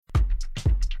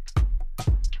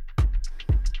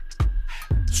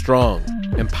strong,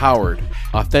 empowered,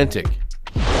 authentic.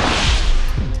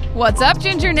 What's up,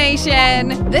 Ginger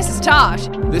Nation? This is Tosh.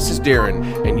 This is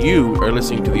Darren, and you are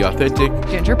listening to the Authentic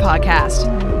Ginger Podcast.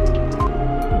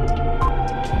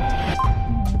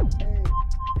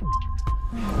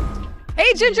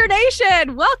 Hey, Ginger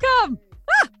Nation, welcome.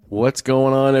 What's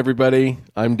going on, everybody?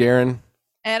 I'm Darren.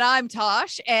 And I'm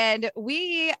Tosh, and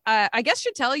we, I guess,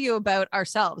 should tell you about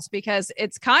ourselves because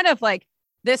it's kind of like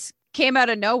this came out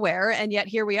of nowhere, and yet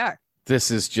here we are. This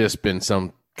has just been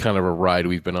some kind of a ride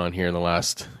we've been on here in the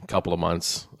last couple of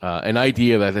months. An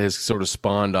idea that has sort of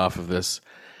spawned off of this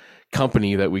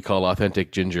company that we call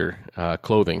Authentic Ginger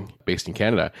Clothing, based in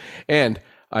Canada. And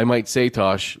I might say,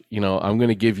 Tosh, I'm going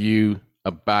to give you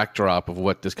a backdrop of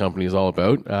what this company is all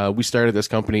about. We started this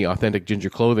company, Authentic Ginger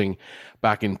Clothing,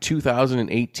 back in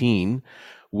 2018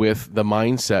 with the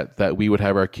mindset that we would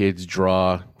have our kids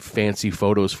draw fancy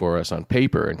photos for us on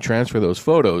paper and transfer those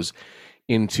photos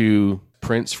into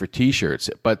prints for t-shirts.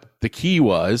 But the key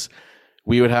was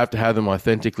we would have to have them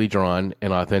authentically drawn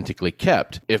and authentically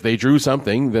kept. If they drew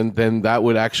something, then that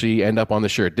would actually end up on the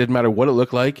shirt. Didn't matter what it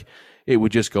looked like. It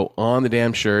would just go on the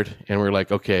damn shirt. And we're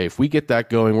like, okay, if we get that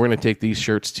going, we're going to take these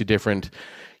shirts to different,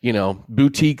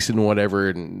 boutiques and whatever,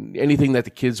 and anything that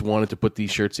the kids wanted to put these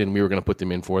shirts in, we were going to put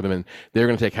them in for them. And they're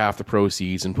going to take half the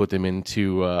proceeds and put them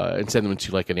into, and send them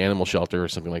into like an animal shelter or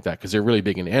something like that, because they're really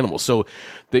big into animals. So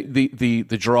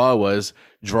the draw was,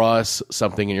 draw us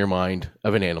something in your mind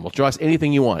of an animal. Draw us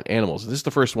anything you want, animals. This is the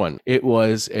first one. It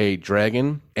was a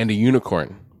dragon and a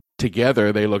unicorn.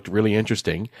 Together, they looked really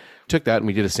interesting. Took that and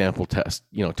we did a sample test,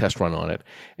 test run on it.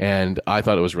 And I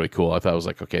thought it was really cool. I thought it was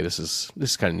like, okay, this is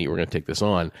kind of neat. We're going to take this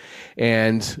on.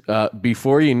 And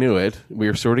before you knew it, we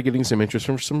were sort of getting some interest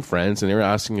from some friends, and they were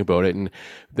asking about it. And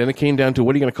then it came down to,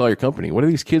 what are you going to call your company? What are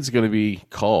these kids going to be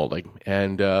called?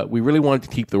 And we really wanted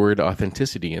to keep the word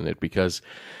authenticity in it because,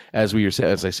 as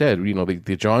I said,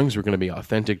 the drawings were going to be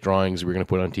authentic drawings we're going to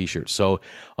put on t-shirts. So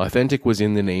authentic was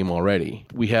in the name already.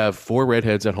 We have 4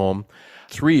 redheads at home.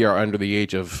 3 are under the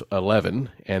age of 11.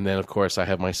 And then, of course, I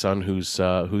have my son who's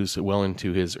well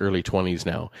into his early 20s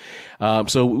now.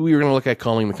 So we were going to look at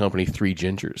calling the company Three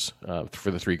Gingers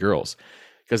for the 3 girls,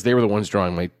 because they were the ones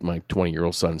drawing. My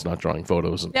 20-year-old son's not drawing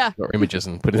photos or images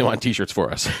and putting them on t-shirts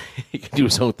for us. He can do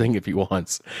his own thing if he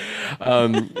wants.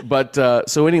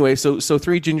 So anyway, so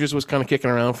Three Gingers was kind of kicking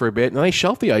around for a bit, and I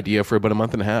shelved the idea for about a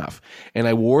month and a half. And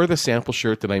I wore the sample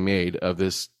shirt that I made of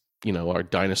this, our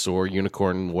dinosaur,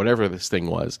 unicorn, whatever this thing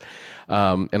was.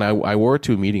 And I wore it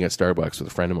to a meeting at Starbucks with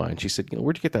a friend of mine. She said,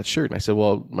 where'd you get that shirt? And I said,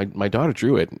 well, my daughter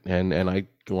drew it, and I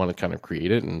want to kind of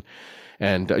create it,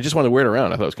 and I just want to wear it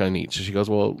around. I thought it was kind of neat. So she goes,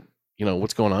 well,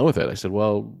 what's going on with it? I said,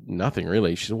 well, nothing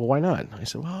really. She said, well, why not? I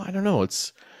said, well, I don't know.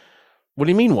 What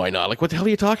do you mean, why not? Like, what the hell are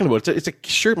you talking about? It's a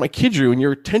shirt my kid drew, and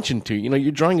you're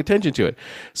drawing attention to it.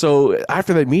 So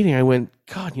after that meeting, I went,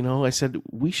 God, I said,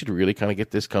 we should really kind of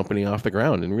get this company off the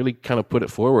ground and really kind of put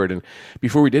it forward. And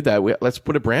before we did that, let's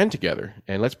put a brand together,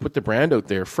 and let's put the brand out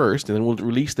there first, and then we'll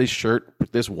release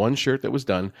this one shirt that was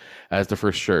done as the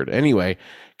first shirt. Anyway,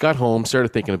 got home,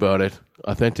 started thinking about it.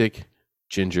 Authentic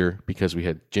Ginger, because we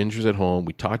had gingers at home.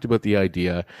 We talked about the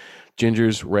idea,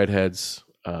 gingers, redheads,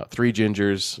 3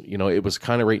 Gingers. It was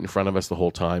kind of right in front of us the whole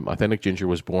time. Authentic Ginger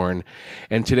was born,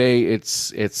 and today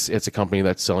it's a company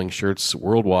that's selling shirts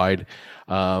worldwide,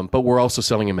 but we're also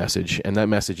selling a message, and that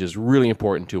message is really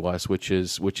important to us, which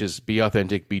is be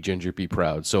authentic, be ginger, be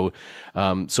proud. So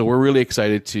we're really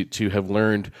excited to have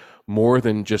learned more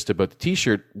than just about the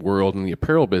t-shirt world and the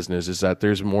apparel business, is that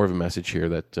there's more of a message here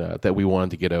that we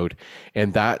wanted to get out,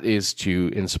 and that is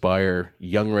to inspire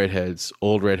young redheads,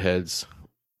 old redheads,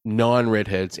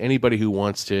 non-redheads, anybody who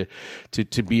wants to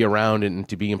be around and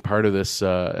to be a part of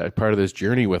this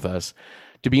journey with us,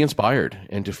 to be inspired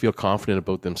and to feel confident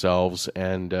about themselves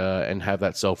and have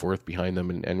that self-worth behind them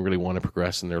and really want to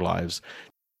progress in their lives.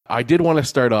 I did want to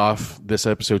start off this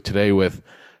episode today with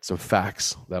some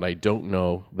facts that I don't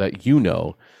know that you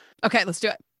know. Okay, let's do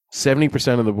it.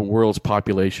 70% of the world's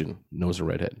population knows a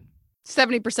redhead.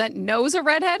 70% knows a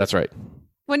redhead? That's right.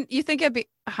 When you think it'd be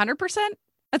 100%?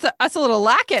 That's a little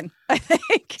lacking, I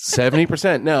think.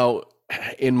 70%. Now,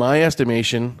 in my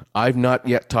estimation, I've not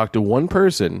yet talked to one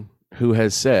person who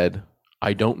has said,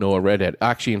 I don't know a redhead.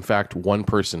 Actually, in fact, one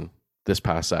person this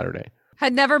past Saturday.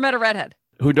 Had never met a redhead.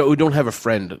 Who don't have a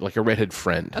friend, like a redhead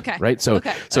friend. Okay. Right? So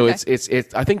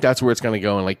it's I think that's where it's going to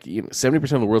go. And 70%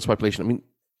 of the world's population, I mean,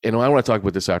 I want to talk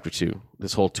about this after too,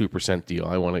 this whole 2% deal.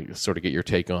 I want to sort of get your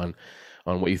take on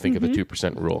what you think of the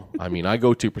 2% rule. I mean, I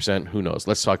go 2%, who knows?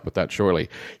 Let's talk about that shortly.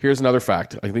 Here's another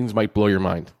fact. I think this might blow your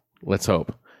mind. Let's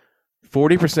hope.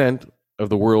 40% of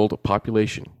the world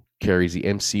population carries the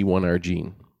MC1R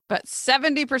gene. but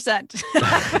 70%.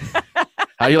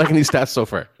 How are you liking these stats so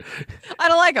far? I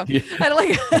don't like them. Yeah. I don't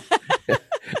like them.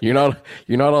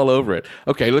 You're not all over it.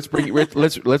 Okay, let's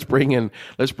bring in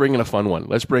a fun one.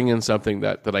 Let's bring in something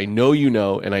that I know you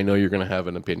know, and I know you're going to have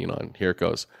an opinion on. Here it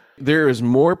goes. There is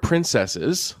more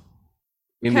princesses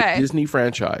in the Disney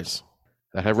franchise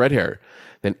that have red hair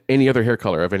than any other hair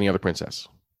color of any other princess.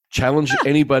 Challenge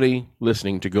anybody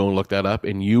listening to go and look that up,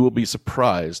 and you will be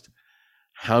surprised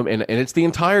how. And it's the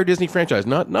entire Disney franchise,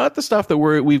 not the stuff that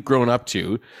we've grown up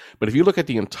to, but if you look at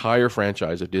the entire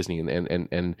franchise of Disney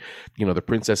and you know the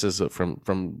princesses from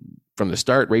the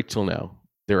start right till now,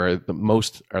 there are the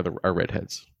most are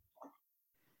redheads.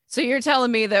 So you're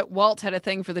telling me that Walt had a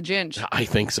thing for the ginge? I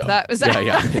think so.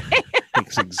 Yeah.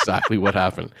 That's exactly what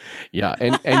happened. Yeah,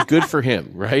 and good for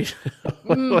him, right?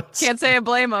 Can't say I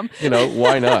blame him. You know,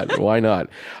 why not? Why not?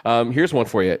 Here's one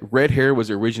for you. Red hair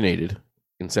was originated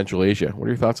in Central Asia. What are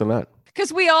your thoughts on that?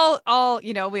 Because we all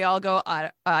we all go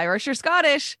Irish or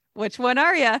Scottish. Which one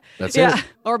are you? That's it.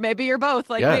 Or maybe you're both,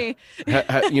 like me.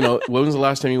 You know, when was the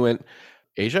last time you went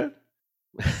Asia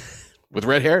with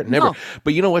red hair? Never. No,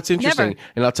 but you know what's interesting,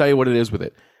 and I'll tell you what it is with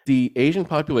it. The Asian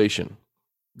population.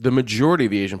 The majority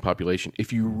of the Asian population,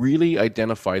 if you really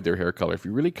identified their hair color, if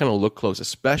you really kind of look close,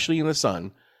 especially in the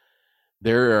sun,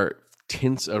 there are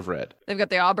tints of red. They've got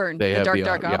the auburn, the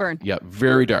dark auburn. Yeah,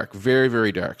 very dark, very,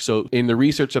 very dark. So in the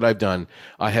research that I've done,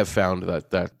 I have found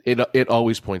that it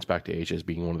always points back to Asia as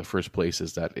being one of the first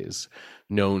places that is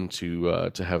known to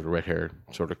have the red hair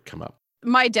sort of come up.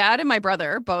 My dad and my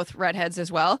brother, both redheads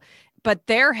as well, but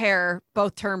their hair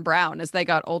both turned brown as they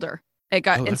got older. It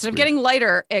got, instead of getting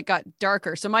lighter, it got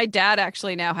darker. So my dad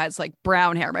actually now has like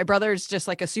brown hair. My brother's just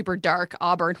like a super dark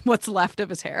auburn, what's left of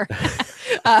his hair.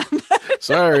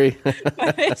 Sorry.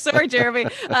 Sorry, Jeremy.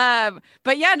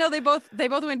 But yeah, no, they both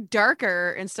went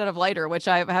darker instead of lighter, which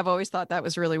I have always thought that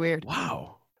was really weird.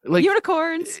 Wow. Like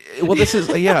unicorns. Well, this is,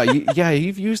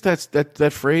 you've used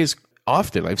that phrase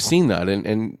often. I've seen that.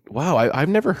 And wow, I've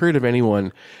never heard of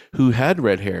anyone who had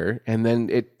red hair and then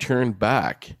it turned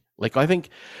back. Like, I think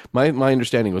my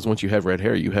understanding was once you have red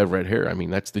hair, you have red hair. I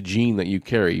mean, that's the gene that you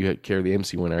carry. You carry the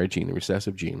MC1R gene, the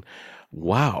recessive gene.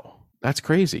 Wow. That's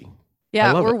crazy.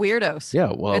 Yeah, we're weirdos.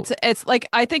 Yeah, well. It's like,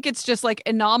 I think it's just like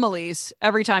anomalies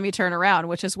every time you turn around,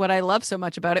 which is what I love so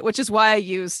much about it, which is why I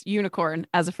use unicorn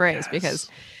as a phrase, because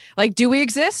like, do we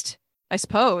exist? I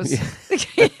suppose.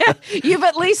 Yeah. You've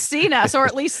at least seen us, or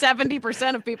at least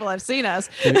 70% of people have seen us.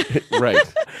 Right.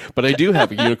 But I do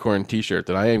have a unicorn t-shirt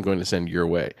that I am going to send your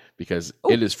way because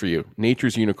it is for you.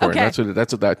 Nature's Unicorn. Okay.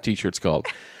 That's what that t-shirt's called.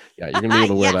 Yeah, you're going to be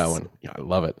able to wear that one. Yeah, I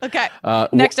love it. Okay.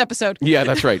 Next episode. Yeah,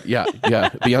 that's right. Yeah.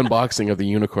 The unboxing of the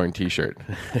unicorn t-shirt.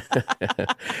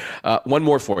 One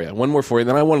more for you.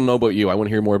 Then I want to know about you. I want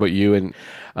to hear more about you.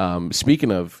 And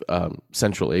speaking of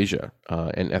Central Asia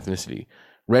and ethnicity,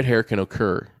 red hair can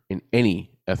occur in any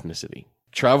ethnicity.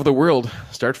 Travel the world,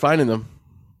 start finding them.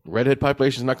 Redhead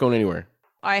population is not going anywhere.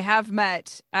 I have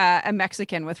met a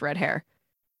Mexican with red hair.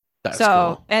 That's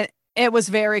cool. And it was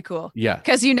very cool. Yeah.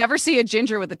 Because you never see a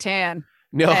ginger with a tan.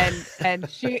 No. And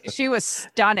she was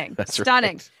stunning. That's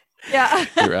stunning. Right. Yeah.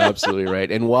 You're absolutely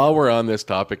right. And while we're on this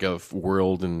topic of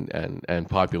world and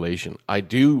population, I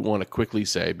do want to quickly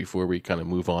say before we kind of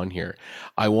move on here,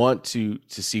 I want to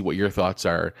see what your thoughts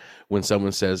are when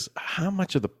someone says, how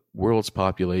much of the world's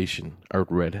population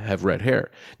have red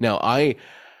hair? Now,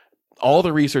 all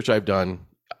the research I've done,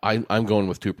 I'm going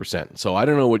with 2%. So I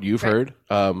don't know what you've heard.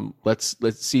 Let's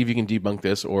see if you can debunk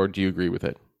this, or do you agree with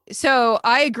it? So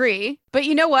I agree, but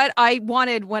you know what?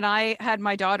 When I had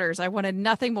my daughters, I wanted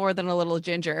nothing more than a little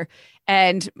ginger.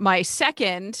 And my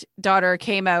second daughter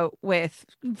came out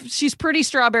she's pretty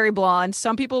strawberry blonde.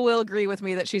 Some people will agree with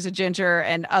me that she's a ginger,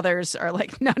 and others are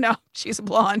like, no, she's a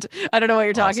blonde. I don't know what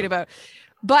you're talking about.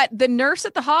 But the nurse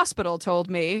at the hospital told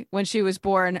me when she was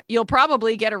born, you'll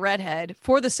probably get a redhead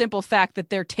for the simple fact that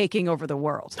they're taking over the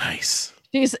world. Nice.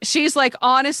 She's like,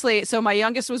 honestly, so my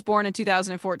youngest was born in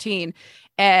 2014.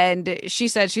 And she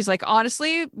said, she's like,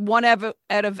 honestly, one out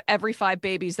of every 5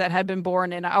 babies that had been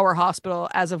born in our hospital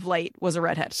as of late was a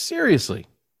redhead. Seriously?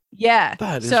 Yeah.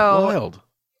 That is wild.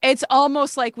 It's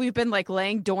almost like we've been like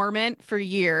laying dormant for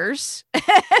years.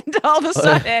 And all of a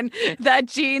sudden that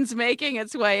gene's making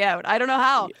its way out. I don't know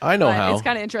how. I know how. It's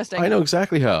kind of interesting. I know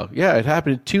exactly how. Yeah, it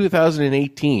happened in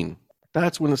 2018.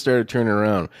 That's when it started turning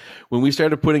around. When we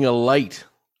started putting a light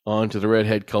onto the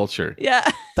redhead culture. Yeah.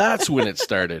 That's when it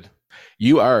started.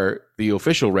 You are the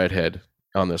official redhead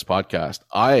on this podcast.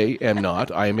 I am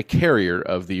not. I am a carrier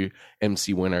of the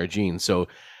MC1R gene. So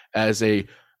as a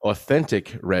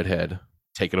authentic redhead,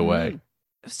 take it away.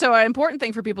 So an important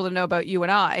thing for people to know about you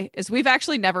and I is we've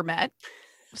actually never met.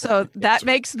 So that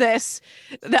makes this,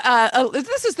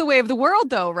 this is the way of the world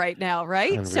though, right now,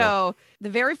 right? Unreal. So the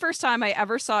very first time I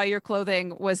ever saw your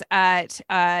clothing was at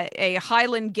a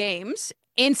Highland Games.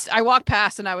 I walked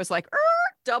past and I was like,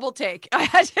 double take. I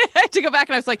had to go back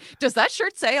and I was like, does that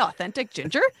shirt say Authentic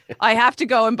Ginger? I have to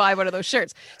go and buy one of those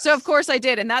shirts. So of course I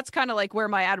did. And that's kind of like where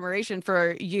my admiration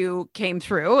for you came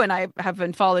through. And I have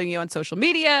been following you on social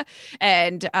media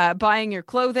and buying your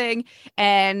clothing.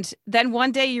 And then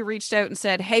one day you reached out and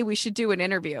said, hey, we should do an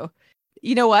interview.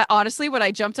 You know what? Honestly, when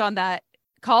I jumped on that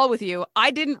call with you,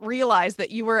 I didn't realize that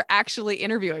you were actually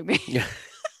interviewing me. Yeah.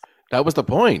 That was the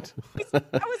point. I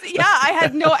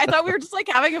thought we were just like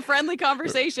having a friendly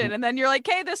conversation. And then you're like,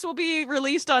 hey, this will be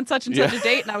released on such and such a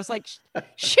date. And I was like,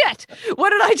 shit,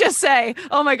 what did I just say?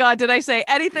 Oh my God, did I say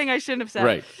anything I shouldn't have said?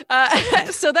 Right.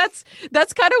 So that's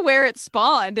kind of where it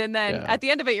spawned. And then at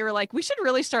the end of it, you were like, we should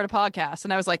really start a podcast.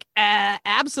 And I was like,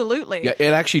 absolutely. Yeah,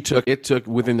 it actually took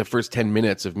within the first 10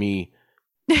 minutes of me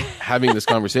having this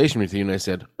conversation with you. And I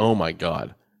said, oh my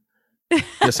God,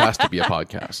 this has to be a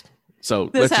podcast.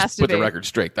 So let's just put the record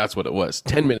straight. That's what it was.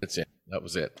 10 minutes in. That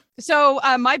was it. So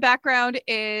my background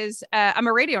is I'm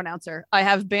a radio announcer. I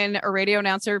have been a radio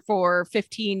announcer for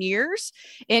 15 years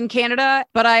in Canada,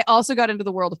 but I also got into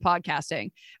the world of podcasting,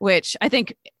 which I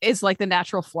think is like the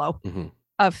natural flow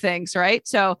of things, right?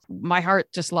 So my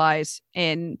heart just lies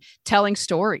in telling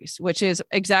stories, which is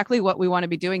exactly what we want to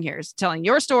be doing here, is telling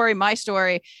your story, my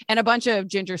story, and a bunch of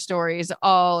ginger stories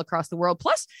all across the world,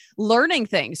 plus learning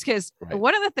things. Because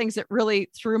one of the things that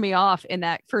really threw me off in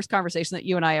that first conversation that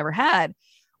you and I ever had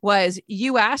was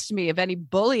you asked me of any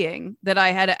bullying that I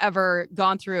had ever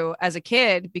gone through as a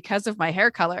kid because of my hair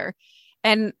color.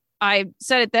 And I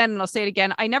said it then, and I'll say it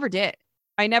again. I never did.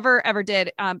 I never, ever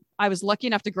did. I was lucky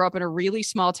enough to grow up in a really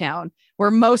small town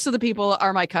where most of the people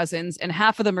are my cousins and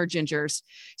half of them are gingers.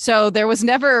 So there was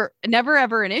never,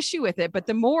 ever an issue with it. But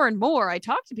the more and more I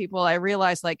talked to people, I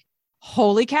realized like,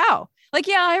 holy cow. Like,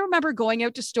 yeah, I remember going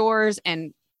out to stores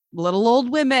and little old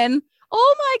women.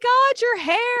 Oh my God, your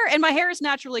hair. And my hair is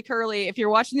naturally curly. If you're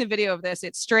watching the video of this,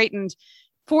 it's straightened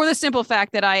for the simple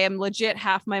fact that I am legit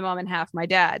half my mom and half my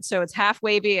dad. So it's half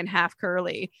wavy and half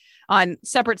curly on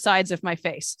separate sides of my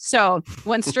face. So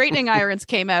when straightening irons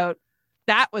came out,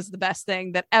 that was the best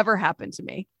thing that ever happened to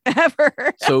me,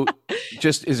 ever. So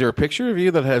just, is there a picture of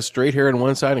you that has straight hair on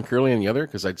one side and curly on the other?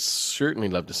 Because I'd certainly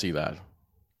love to see that.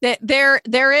 There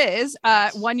is.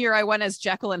 One year I went as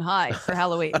Jekyll and Hyde for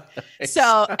Halloween. Nice.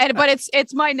 So, but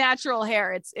it's my natural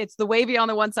hair. It's the wavy on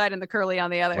the one side and the curly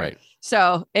on the other. Right.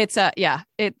 So it's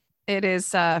it is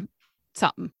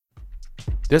something.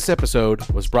 This episode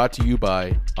was brought to you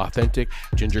by Authentic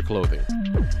Ginger Clothing.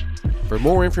 For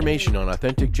more information on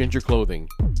Authentic Ginger Clothing,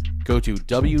 go to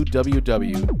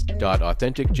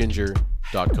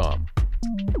www.authenticginger.com.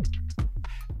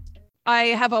 I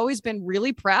have always been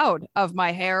really proud of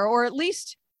my hair, or at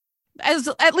least as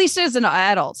an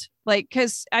adult. Like,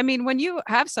 because I mean, when you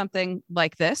have something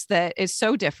like this that is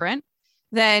so different,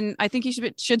 then I think you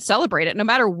should celebrate it, no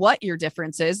matter what your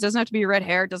difference is. It doesn't have to be your red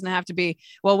hair. It doesn't have to be,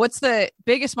 well, what's the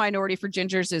biggest minority for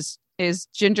gingers is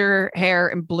ginger hair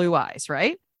and blue eyes,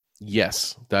 right?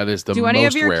 Yes, that is the most Do any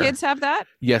of your rare. kids have that?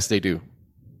 Yes, they do.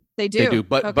 They do. They do.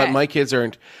 But Okay. but my kids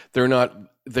aren't. They're not.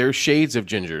 They're shades of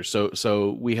ginger.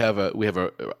 So we have a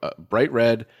bright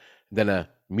red, then a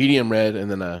medium red, and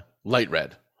then a light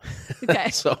red.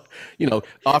 Okay. So,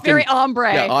 often Very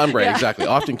ombre. Yeah, ombre, Yeah. exactly.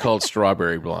 Often called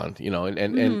strawberry blonde,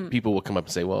 and people will come up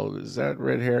and say, well, is that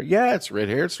red hair? Yeah, it's red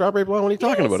hair. It's strawberry blonde. What are you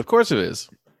talking about? Of course it is.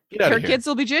 Get out Your of here. kids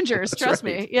will be gingers. That's Trust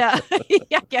right. me. Yeah.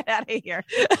 Yeah. Get out of here.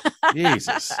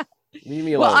 Jesus. Leave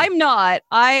me alone. Well, I'm not.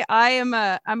 I'm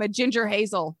a ginger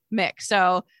hazel mix.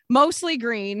 So mostly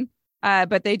green.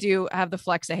 But they do have the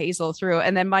flecks of hazel through.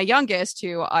 And then my youngest,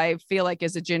 who I feel like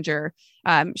is a ginger,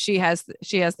 she has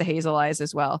the hazel eyes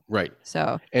as well. Right.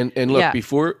 So And look, yeah.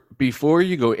 before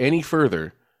you go any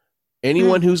further,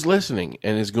 anyone who's listening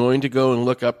and is going to go and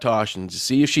look up Tosh and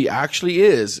see if she actually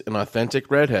is an authentic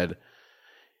redhead,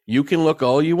 you can look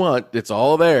all you want. It's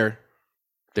all there.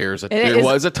 There was a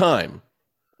time.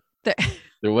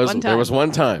 There was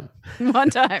one time. One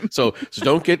time. So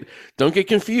don't get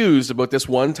confused about this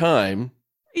one time.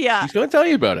 Yeah. He's going to tell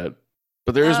you about it.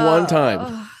 But there is one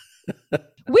time.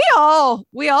 We all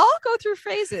go through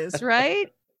phases, right?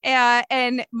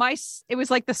 And it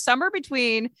was like the summer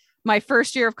between my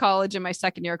first year of college and my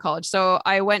second year of college. So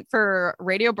I went for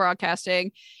radio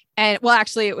broadcasting, and well,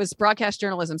 actually it was broadcast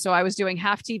journalism. So I was doing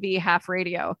half TV, half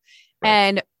radio. Right.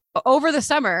 And over the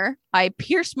summer, I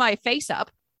pierced my face up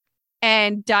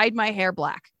and dyed my hair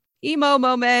black. emo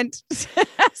moment. It's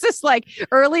just like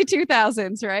early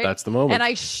 2000s, right? That's the moment. And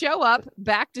I show up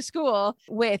back to school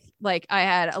with like, I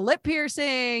had a lip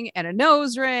piercing and a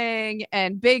nose ring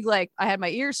and big, like I had my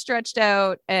ears stretched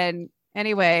out. And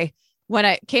anyway, when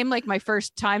I came like my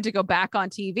first time to go back on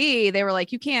TV, they were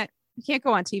like, you can't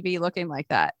go on TV looking like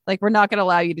that. Like, we're not going to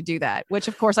allow you to do that, which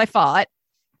of course I fought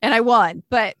and I won,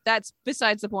 but that's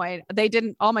besides the point.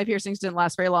 All my piercings didn't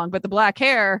last very long, but the black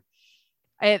hair,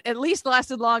 it at least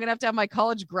lasted long enough to have my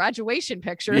college graduation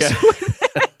pictures. Yeah.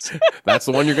 That's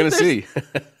the one you're going to see.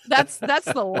 That's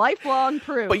the lifelong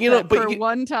proof. But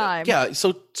one time. Yeah.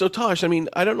 So Tosh, I mean,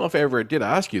 I don't know if I ever did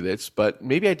ask you this, but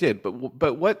maybe I did.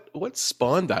 But what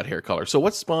spawned that hair color? So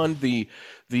what spawned the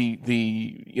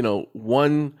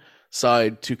one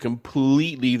side to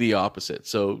completely the opposite?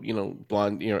 So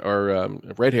blonde, or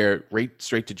red hair, right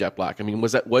straight to jet black. I mean,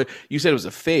 was that what you said? It was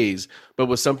a phase, but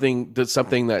was something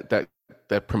that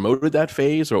promoted that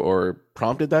phase or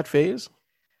prompted that phase?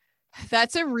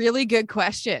 That's a really good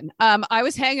question. I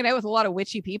was hanging out with a lot of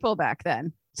witchy people back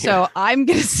then. So Yeah. I'm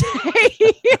going to say,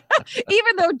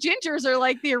 even though gingers are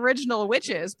like the original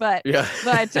witches, but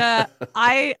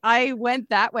I went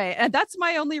that way. And that's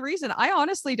my only reason. I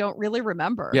honestly don't really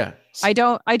remember. Yeah. I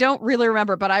don't really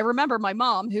remember, but I remember my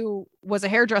mom, who was a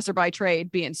hairdresser by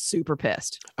trade, being super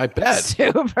pissed. I bet.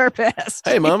 Super pissed.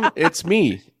 Hey, Mom, it's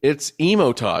me. It's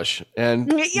emo Tosh. And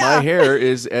my hair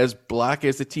is as black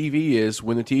as the TV is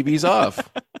when the TV's off.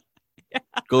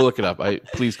 Go look it up.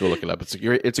 Please go look it up. It's a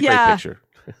great picture.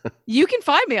 You can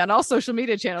find me on all social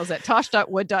media channels at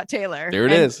tosh.wood.taylor. There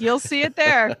it is. You'll see it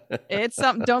there. It's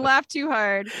something. Don't laugh too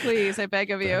hard, please. I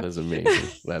beg of you. That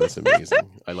is amazing.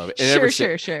 I love it. And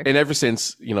sure. And ever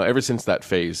since that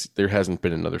phase, there hasn't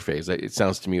been another phase. It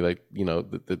sounds to me like,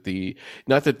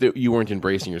 not that you weren't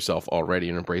embracing yourself already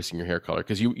and embracing your hair color,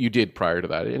 because you did prior to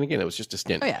that. And again, it was just a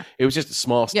stint. Oh, yeah. It was just a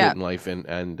small stint in life.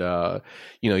 And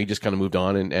you just kind of moved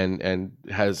on and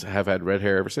have had red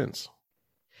hair ever since.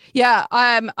 Yeah.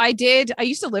 I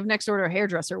used to live next door to a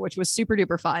hairdresser, which was super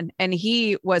duper fun. And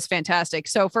he was fantastic.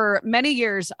 So for many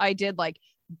years, I did like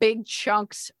big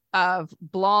chunks of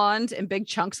blonde and big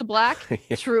chunks of black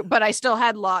but I still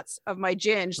had lots of my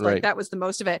ginge. Like that was the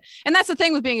most of it. And that's the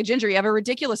thing with being a ginger. You have a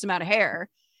ridiculous amount of hair.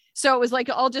 So it was like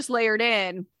all just layered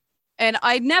in. And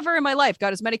I never in my life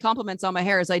got as many compliments on my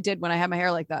hair as I did when I had my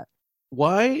hair like that.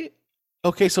 Why?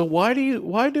 Okay, so why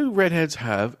do redheads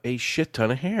have a shit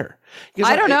ton of hair?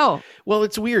 I don't know. Well,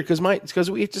 it's weird because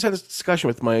we just had this discussion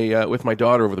with my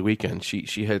daughter over the weekend. She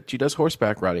does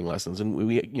horseback riding lessons, and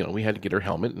we had to get her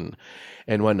helmet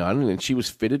and whatnot, and she was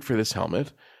fitted for this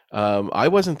helmet. I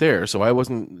wasn't there, so I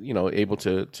wasn't able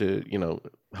to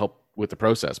help with the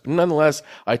process. But nonetheless,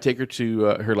 I take her to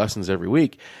her lessons every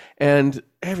week, and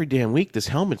every damn week this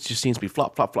helmet just seems to be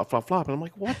flop, flop, flop, flop, flop. And I'm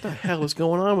like, what the hell is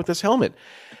going on with this helmet?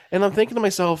 And I'm thinking to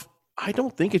myself, I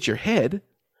don't think it's your head.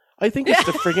 I think it's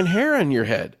the friggin' hair on your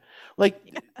head.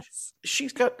 Like,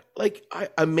 she's got like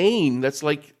a mane that's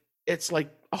like, it's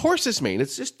like a horse's mane.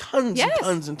 It's just tons and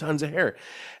tons and tons of hair.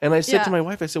 And I said to my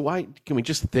wife, I said, why can we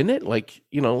just thin it? Like,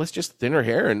 let's just thin her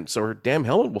hair and so her damn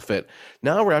helmet will fit.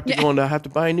 Now we're going to have to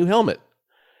buy a new helmet.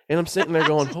 And I'm sitting there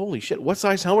going, holy shit, what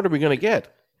size helmet are we going to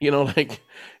get? Like,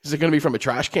 is it going to be from a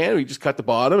trash can? We just cut the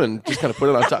bottom and just kind of put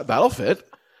it on top. That'll fit.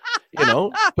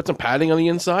 Put some padding on the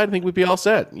inside. I think we'd be all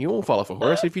set. You won't fall off a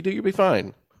horse. If you do, you'll be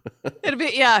fine. It'll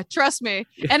be, trust me.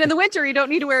 And in the winter, you don't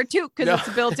need to wear a toque because it's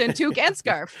a built-in toque and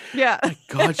scarf. Yeah. My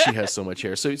God, she has so much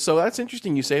hair. So that's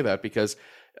interesting you say that because,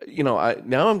 now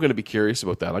I'm going to be curious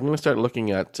about that. I'm going to start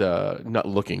looking at, not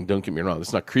looking, don't get me wrong,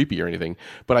 it's not creepy or anything,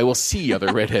 but I will see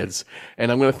other redheads.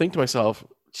 And I'm going to think to myself,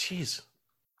 geez,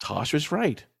 Tosh was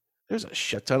right. There's a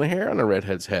shit ton of hair on a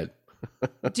redhead's head.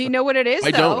 Do you know what it is?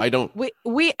 I don't.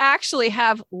 We actually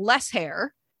have less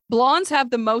hair. Blondes have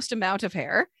the most amount of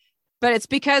hair, but it's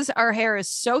because our hair is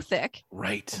so thick,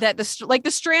 right? That the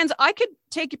strands. I could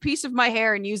take a piece of my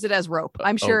hair and use it as rope.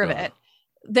 I'm sure of it.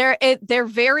 They're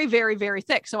very, very, very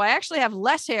thick. So I actually have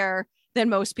less hair than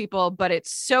most people, but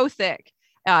it's so thick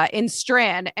in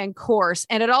strand and coarse,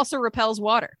 and it also repels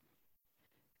water.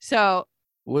 So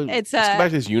let's go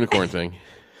back to this unicorn thing.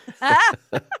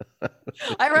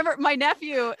 I remember my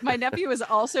nephew is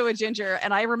also a ginger,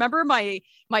 and I remember my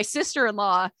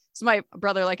sister-in-law. So my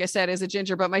brother, like I said, is a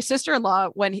ginger, but my sister-in-law,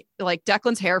 when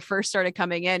Declan's hair first started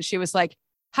coming in, she was like,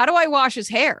 how do I wash his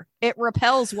hair? It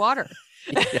repels water.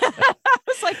 I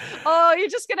was like, oh, you're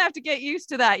just gonna have to get used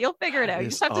to that. You'll figure it out. You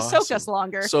just have to soak us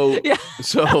longer.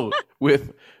 So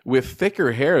with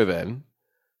thicker hair, then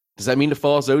does that mean it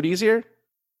falls out easier?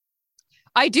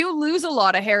 I do lose a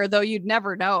lot of hair, though. You'd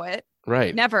never know it.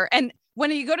 Right. Never. And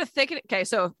when you go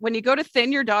to when you go to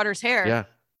thin your daughter's hair,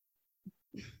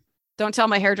 Don't tell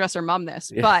my hairdresser mom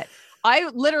this, Yeah. but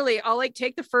I'll like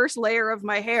take the first layer of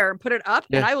my hair and put it up,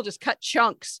 and I will just cut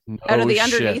chunks out of the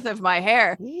underneath of my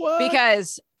hair What?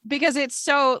 because it's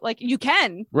so like you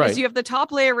can, Right. because you have the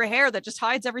top layer of hair that just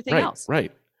hides everything else.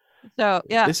 Right. So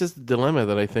yeah, This is the dilemma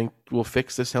that I think will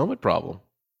fix this helmet problem.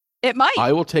 it might.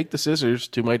 I will take the scissors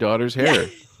to my daughter's hair.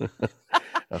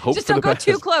 Hope Just for don't the go best.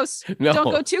 too close. No.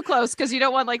 Don't go too close because you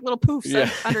don't want like little poofs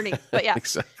underneath. But yeah,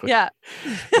 Exactly. yeah.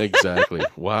 Exactly.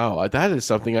 Wow, that is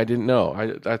something I didn't know.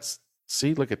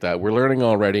 Look at that. We're learning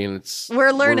already, and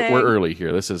We're learning. We're early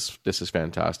here. This is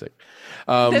fantastic.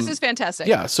 This is fantastic.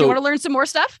 Yeah. So you want to learn some more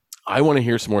stuff? I want to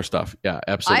hear some more stuff. Yeah,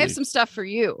 absolutely. I have some stuff for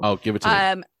you. Oh, give it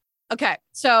to me. Okay.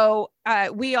 So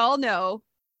we all know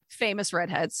famous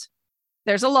redheads.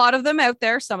 There's a lot of them out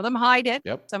there. Some of them hide it.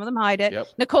 Yep. Some of them hide it. Yep.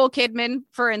 Nicole Kidman,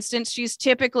 for instance, she's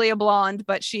typically a blonde,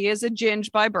 but she is a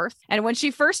ginge by birth. And when she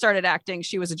first started acting,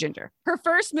 she was a ginger. Her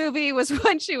first movie was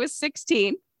when she was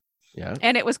 16, Yeah.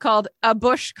 and it was called A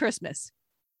Bush Christmas.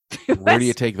 Where do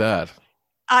you take that?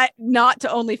 Not to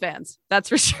OnlyFans. That's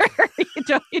for sure.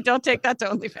 You don't take that to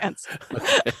OnlyFans.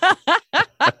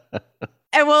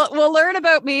 And we'll learn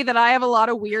about me that I have a lot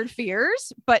of weird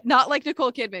fears, but not like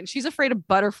Nicole Kidman. She's afraid of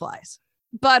butterflies.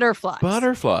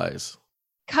 Butterflies.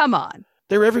 Come on.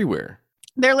 They're everywhere.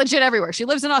 They're legit everywhere. She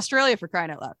lives in Australia, for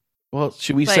crying out loud. Well,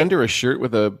 should we send her a shirt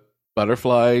with a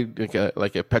butterfly,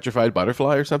 like a petrified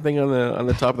butterfly or something on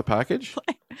the top of the package?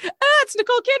 It's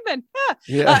Nicole Kidman.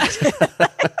 Yeah.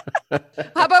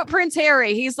 How about Prince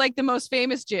Harry? He's like the most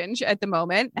famous ginge at the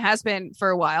moment, has been for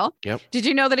a while. Yep. Did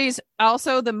you know that he's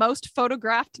also the most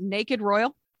photographed naked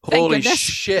royal? Holy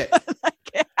shit.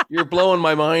 You're blowing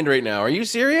my mind right now. Are you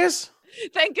serious?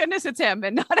 Thank goodness it's him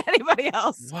and not anybody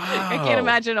else. Wow. I can't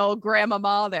imagine old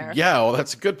grandmama there. Yeah, well,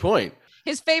 that's a good point.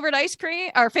 His favorite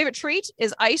favorite treat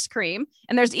is ice cream.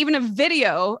 And there's even a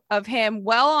video of him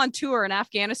well on tour in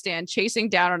Afghanistan chasing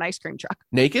down an ice cream truck.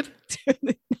 Naked?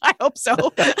 I hope so.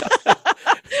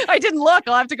 I didn't look.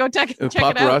 I'll have to go check it out.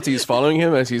 Paparazzi's following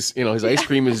him as he's, his ice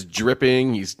cream is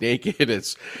dripping. He's naked.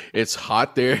 It's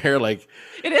hot there. Like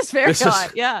it is very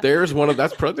hot. Yeah. There's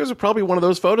probably one of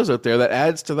those photos out there that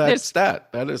adds to that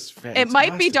stat. That is fantastic. It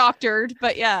might be doctored,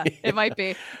 but yeah, it might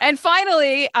be. And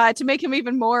finally, to make him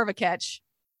even more of a catch,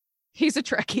 he's a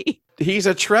Trekkie. He's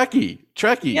a Trekkie.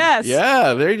 Yes.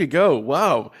 Yeah, there you go.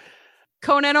 Wow.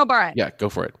 Conan O'Brien. Yeah, go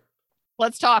for it.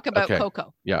 Let's talk about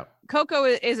Coco. Yeah. Coco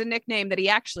is a nickname that he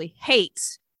actually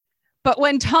hates. But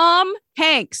when Tom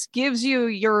Hanks gives you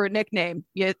your nickname,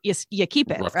 you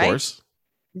keep it, Of right? course.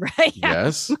 Right? Yeah,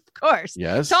 Yes. of course.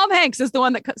 Yes. Tom Hanks is the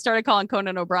one that started calling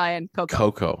Conan O'Brien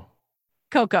Coco.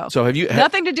 So have you...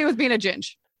 Nothing to do with being a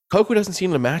ginge. Coco doesn't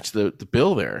seem to match the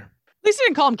bill there. At least he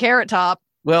didn't call him Carrot Top.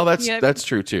 Well, that's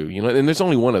true too. And there's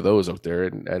only one of those out there,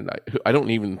 and I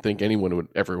don't even think anyone would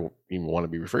ever even want to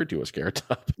be referred to as Carrot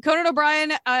Top. Conan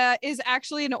O'Brien is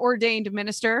actually an ordained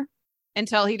minister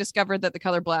until he discovered that the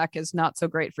color black is not so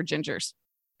great for gingers.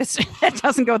 It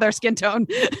doesn't go with our skin tone.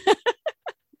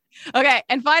 Okay,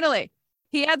 and finally,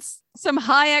 he had some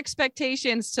high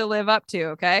expectations to live up to.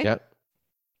 Okay, Yep.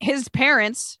 His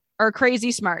parents are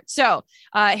crazy smart. So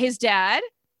his dad,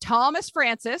 Thomas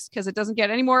Francis, because it doesn't get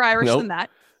any more Irish than that,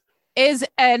 is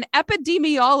an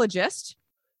epidemiologist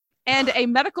and a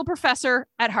medical professor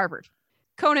at Harvard.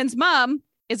 Conan's mom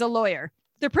is a lawyer.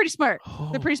 They're pretty smart.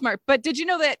 They're pretty smart. But did you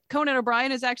know that Conan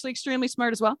O'Brien is actually extremely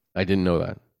smart as well? I didn't know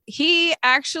that. He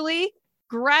actually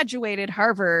graduated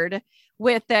Harvard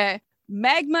with the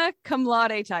magna cum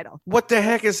laude title. What the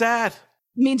heck is that?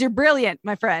 It means you're brilliant,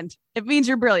 my friend. It means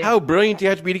you're brilliant. How brilliant do you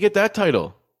have to be to get that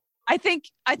title? I think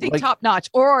top notch,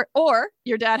 or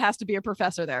your dad has to be a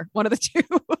professor there. One of the two.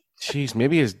 Jeez,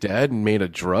 maybe his dad made a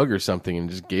drug or something and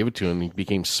just gave it to him. He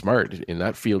became smart in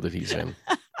that field that he's in.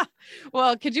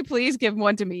 Well, could you please give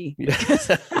one to me?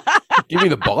 Give me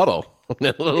the bottle,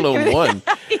 let alone one.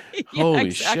 Yeah, Holy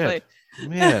exactly. shit,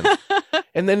 man!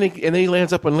 And then he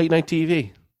lands up on late night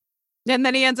TV. And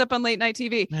then he ends up on late night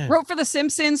TV. Man. Wrote for The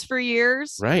Simpsons for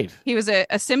years. Right. He was a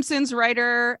Simpsons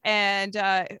writer, and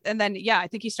then I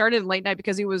think he started in late night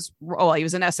because he was an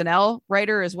SNL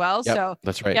writer as well. Yep, so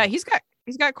that's right. Yeah, he's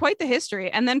got quite the history,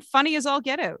 and then funny as all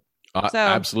get out.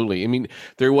 Absolutely. I mean,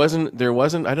 there wasn't.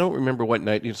 I don't remember what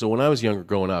night. So when I was younger,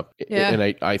 growing up, and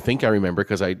I think I remember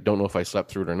because I don't know if I slept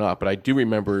through it or not, but I do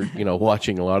remember,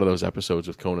 watching a lot of those episodes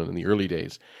with Conan in the early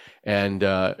days. And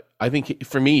I think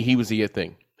for me, he was the it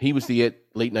thing. He was the it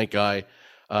late night guy.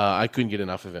 I couldn't get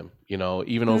enough of him.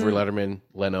 Even over Letterman,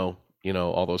 Leno,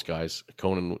 all those guys.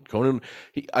 Conan.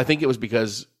 I think it was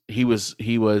because he was.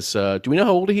 Do we know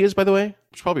how old he is? By the way,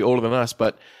 he's probably older than us,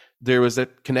 but. there was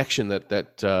that connection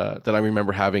that I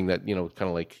remember having, that, you know, kind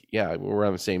of like, yeah, we're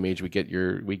around the same age. We get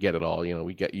it all, you know,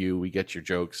 we get your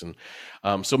jokes. And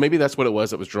so maybe that's what it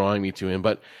was that was drawing me to him.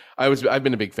 But I've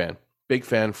been a big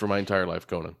fan for my entire life,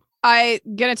 Conan. I'm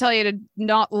going to tell you to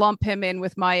not lump him in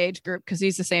with my age group because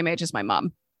he's the same age as my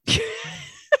mom.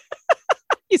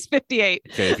 He's 58.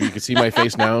 Okay, if you can see my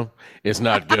face now, it's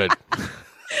not good.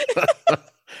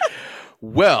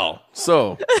 Well,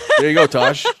 so there you go,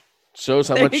 Tosh. Shows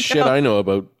how much shit I know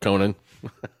about Conan.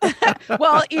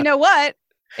 Well, you know what?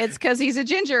 It's because he's a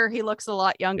ginger. He looks a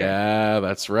lot younger. Yeah,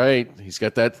 that's right. He's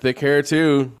got that thick hair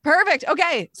too. Perfect.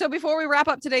 Okay, so before we wrap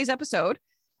up today's episode,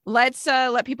 let's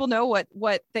let people know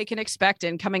what they can expect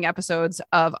in coming episodes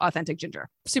of Authentic Ginger.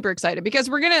 Super excited because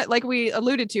we're gonna, like we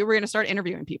alluded to, we're gonna start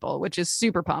interviewing people, which is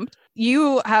super pumped.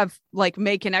 You have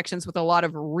made connections with a lot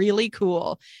of really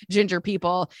cool ginger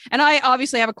people, and I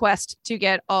obviously have a quest to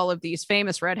get all of these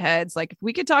famous redheads. Like, if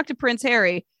we could talk to Prince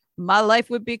Harry, my life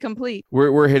would be complete.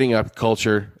 We're hitting up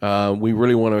culture. We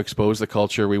really want to expose the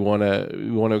culture. We want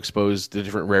to expose the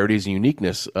different rarities and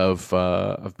uniqueness of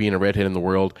being a redhead in the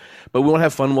world. But we want to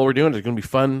have fun while we're doing it. There's going to be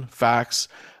fun, facts,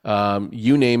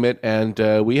 you name it.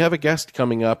 And we have a guest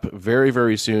coming up very,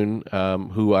 very soon,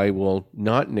 who I will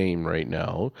not name right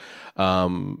now.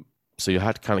 So you'll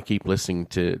have to kind of keep listening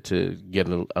to get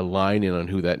a line in on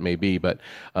who that may be. But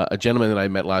a gentleman that I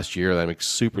met last year that I'm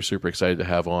super, super excited to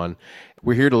have on.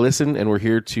 We're here to listen, and we're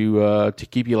here to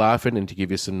keep you laughing and to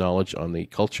give you some knowledge on the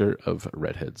culture of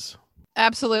redheads.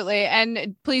 Absolutely.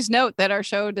 And please note that our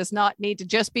show does not need to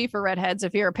just be for redheads.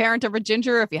 If you're a parent of a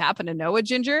ginger, if you happen to know a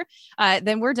ginger,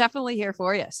 then we're definitely here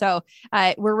for you. So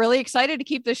we're really excited to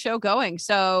keep this show going.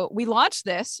 So we launched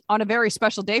this on a very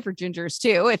special day for gingers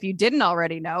too. If you didn't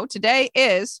already know, today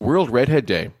is World Redhead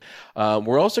Day.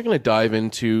 We're also going to dive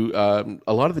into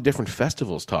a lot of the different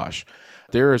festivals, Tosh.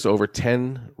 There is over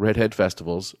 10 redhead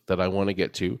festivals that I want to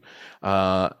get to.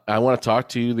 I want to talk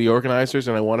to the organizers,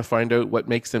 and I want to find out what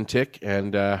makes them tick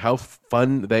and how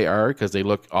fun they are, because they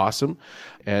look awesome.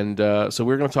 And so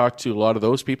we're going to talk to a lot of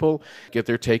those people, get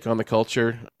their take on the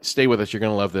culture. Stay with us. You're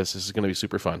going to love this. This is going to be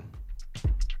super fun.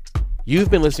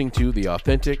 You've been listening to the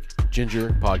Authentic Ginger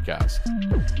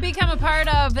Podcast. Become a part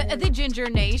of the Ginger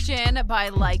Nation by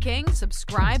liking,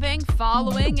 subscribing,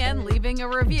 following, and leaving a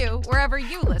review wherever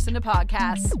you listen to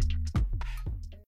podcasts.